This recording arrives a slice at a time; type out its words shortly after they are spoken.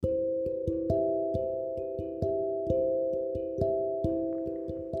Hello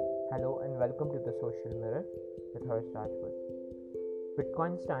and welcome to the Social Mirror with Harsh Rajput.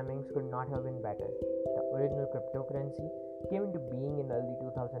 Bitcoin's timings could not have been better. The original cryptocurrency came into being in early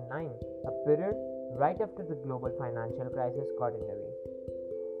 2009, a period right after the global financial crisis got underway.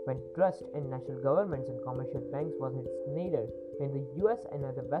 When trust in national governments and commercial banks was its nadir in the US and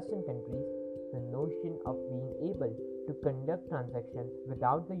other Western countries, the notion of being able to conduct transactions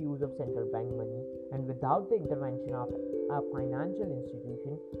without the use of central bank money and without the intervention of a financial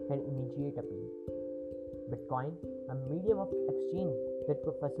institution had immediate appeal. Bitcoin, a medium of exchange that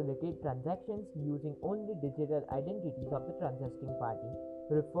could facilitate transactions using only digital identities of the transacting party,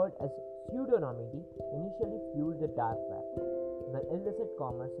 referred as pseudonymity, initially fueled the dark web, where illicit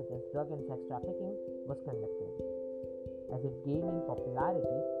commerce such as drug and sex trafficking was conducted. As it gained in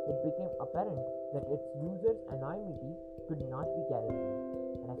popularity, it became apparent that its users' anonymity could not be guaranteed.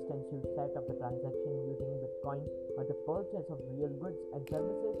 An extensive set of the transactions using Bitcoin or the purchase of real goods and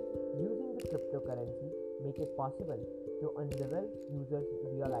services using the cryptocurrency make it possible to unravel users'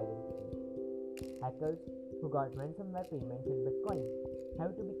 real identity. Hackers who got ransomware payments in Bitcoin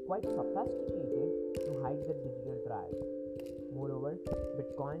have to be quite sophisticated to hide their digital trail. Moreover,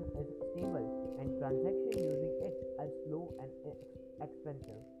 Bitcoin is stable and transactions using it are slow and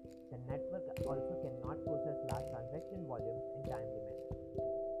expensive. The network also cannot process large transaction volumes in timely manner.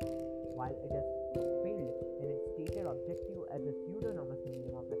 While it has failed in its stated objective as a pseudonymous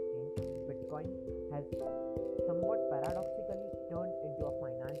medium of exchange, Bitcoin has somewhat paradoxically turned into a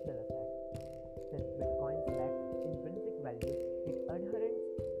financial asset. Since Bitcoin lacks intrinsic value, its adherents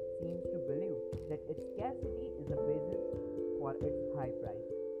seems to believe that its scarcity is the basis for its high price.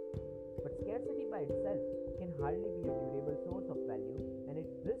 But scarcity by itself can hardly be a durable source of value, and at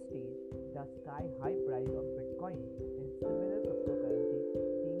this stage, the sky-high price of Bitcoin and similar cryptocurrencies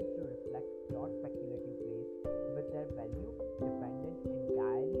seems to reflect pure speculative plays, with their value dependent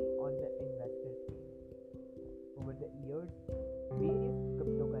entirely on the investor's gain. Over the years, various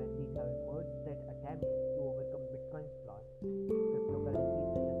cryptocurrencies have emerged that attempt to overcome Bitcoin's flaws. Cryptocurrencies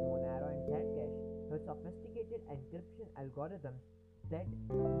such as Monero and Zcash have sophisticated encryption algorithms that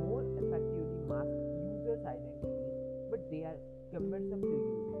more effectively mask users' identities, but they are cumbersome to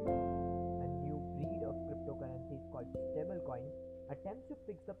use. A new breed of cryptocurrencies called stablecoin attempts to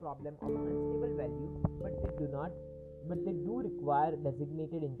fix the problem of unstable value, but they do require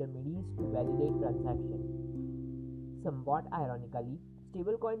designated intermediaries to validate transactions. Somewhat ironically,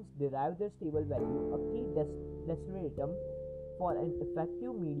 stablecoins derive their stable value, a key desideratum for an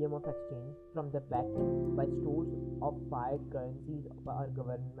effective medium of exchange, from the backing by stores of fiat currencies or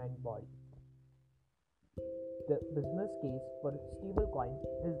government bodies. The business case for stablecoin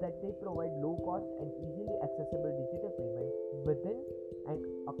is that they provide low cost and easily accessible digital payments within and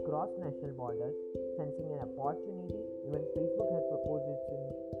across national borders, sensing an opportunity. Even Facebook has proposed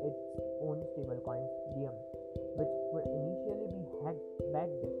its own stablecoin, Diem, which would initially be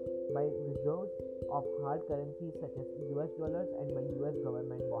backed by reserves of hard currencies such as US dollars and by US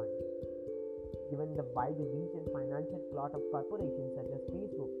government bonds. Given the wide reach and financial clout of corporations such as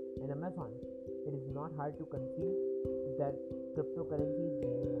Facebook and Amazon, it is not hard to conceive that cryptocurrency is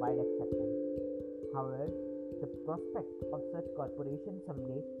gaining wide acceptance. However, the prospect of such corporations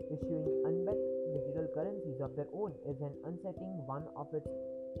someday issuing unbacked digital currencies of their own is an unsettling one.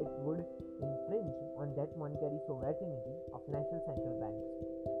 It would infringe on that monetary sovereignty of national central banks.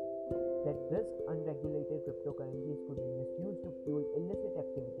 That this unregulated cryptocurrencies could be misused to fuel illicit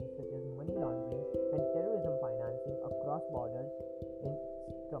activities such as money laundering and terrorism financing across borders is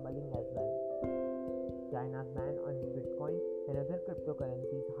troubling as well. China's ban on Bitcoin and other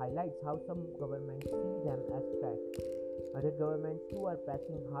cryptocurrencies highlights how some governments see them as threats. Other governments too are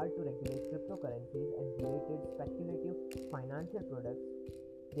pressing hard to regulate cryptocurrencies and related speculative financial products.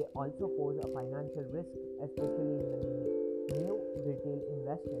 They also pose a financial risk, especially in the new retail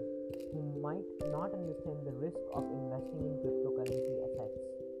investors who might not understand the risk of investing in cryptocurrency assets.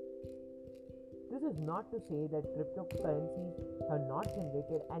 This is not to say that cryptocurrencies have not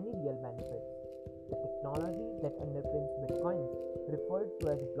generated any real benefits. The technology that underpins Bitcoin, referred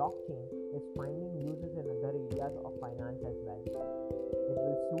to as blockchain, is finding uses in other areas of finance as well. It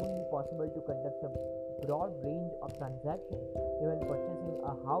will soon be possible to conduct a broad range of transactions, even purchasing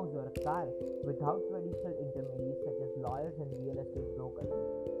a house or a car, without traditional intermediaries such as lawyers and real estate brokers.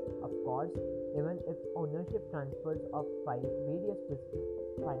 Of course, even if ownership transfers of various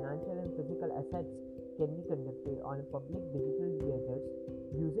financial and physical assets can be conducted on public digital ledgers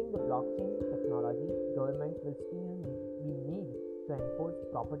using the blockchain technology, governments will still be need to enforce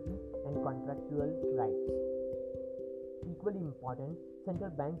property and contractual rights. Equally important,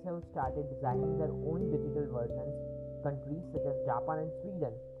 central banks have started designing their own digital versions. Countries such as Japan and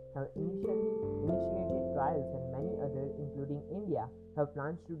Sweden have initially initiated trials, and many others, including India, have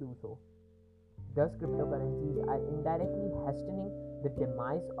plans to do so. Thus, cryptocurrencies are indirectly hastening the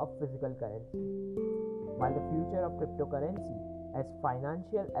demise of physical currency. While the future of cryptocurrency as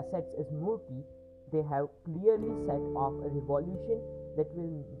financial assets is murky, they have clearly set off a revolution that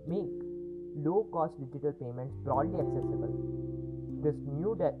will make low-cost digital payments broadly accessible. These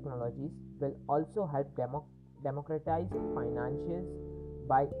new technologies will also help democratize finances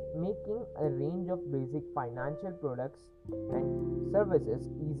by making a range of basic financial products and services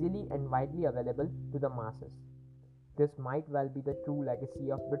easily and widely available to the masses. This might well be the true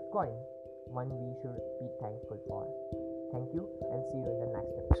legacy of Bitcoin, one we should be thankful for. Thank you and see you in the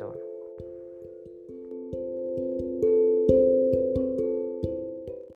next episode.